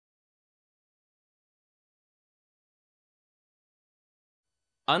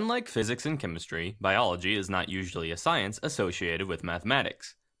Unlike physics and chemistry, biology is not usually a science associated with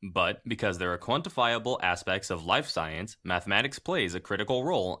mathematics. But because there are quantifiable aspects of life science, mathematics plays a critical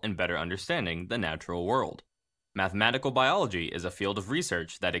role in better understanding the natural world. Mathematical biology is a field of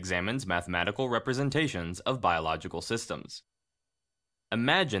research that examines mathematical representations of biological systems.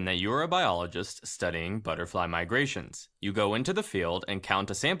 Imagine that you're a biologist studying butterfly migrations. You go into the field and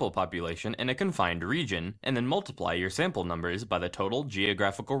count a sample population in a confined region, and then multiply your sample numbers by the total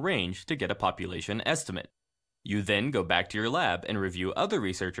geographical range to get a population estimate. You then go back to your lab and review other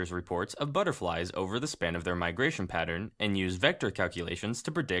researchers' reports of butterflies over the span of their migration pattern and use vector calculations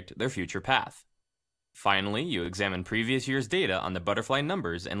to predict their future path. Finally, you examine previous year's data on the butterfly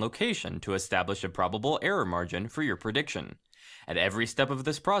numbers and location to establish a probable error margin for your prediction. At every step of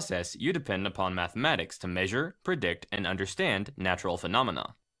this process, you depend upon mathematics to measure, predict, and understand natural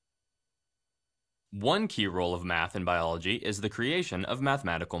phenomena. One key role of math in biology is the creation of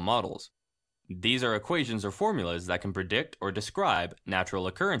mathematical models. These are equations or formulas that can predict or describe natural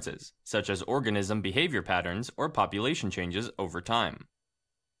occurrences, such as organism behavior patterns or population changes over time.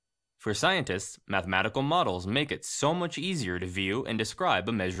 For scientists, mathematical models make it so much easier to view and describe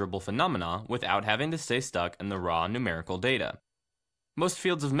a measurable phenomena without having to stay stuck in the raw numerical data. Most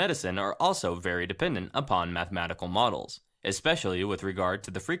fields of medicine are also very dependent upon mathematical models, especially with regard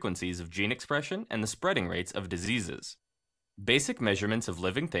to the frequencies of gene expression and the spreading rates of diseases. Basic measurements of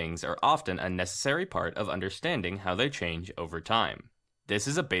living things are often a necessary part of understanding how they change over time. This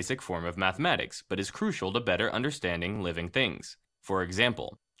is a basic form of mathematics, but is crucial to better understanding living things. For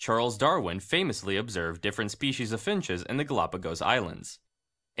example, Charles Darwin famously observed different species of finches in the Galapagos Islands.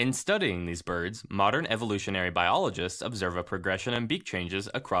 In studying these birds, modern evolutionary biologists observe a progression in beak changes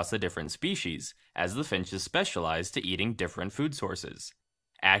across the different species, as the finches specialize to eating different food sources.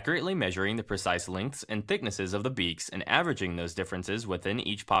 Accurately measuring the precise lengths and thicknesses of the beaks and averaging those differences within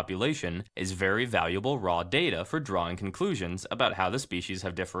each population is very valuable raw data for drawing conclusions about how the species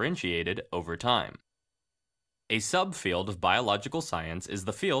have differentiated over time. A subfield of biological science is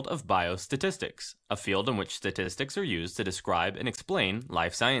the field of biostatistics, a field in which statistics are used to describe and explain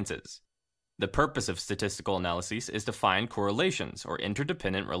life sciences. The purpose of statistical analyses is to find correlations or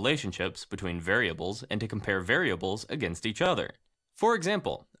interdependent relationships between variables and to compare variables against each other. For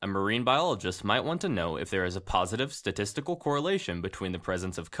example, a marine biologist might want to know if there is a positive statistical correlation between the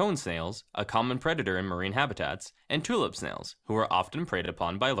presence of cone snails, a common predator in marine habitats, and tulip snails, who are often preyed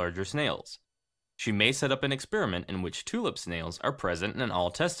upon by larger snails. She may set up an experiment in which tulip snails are present in all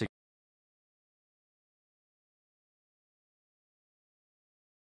testing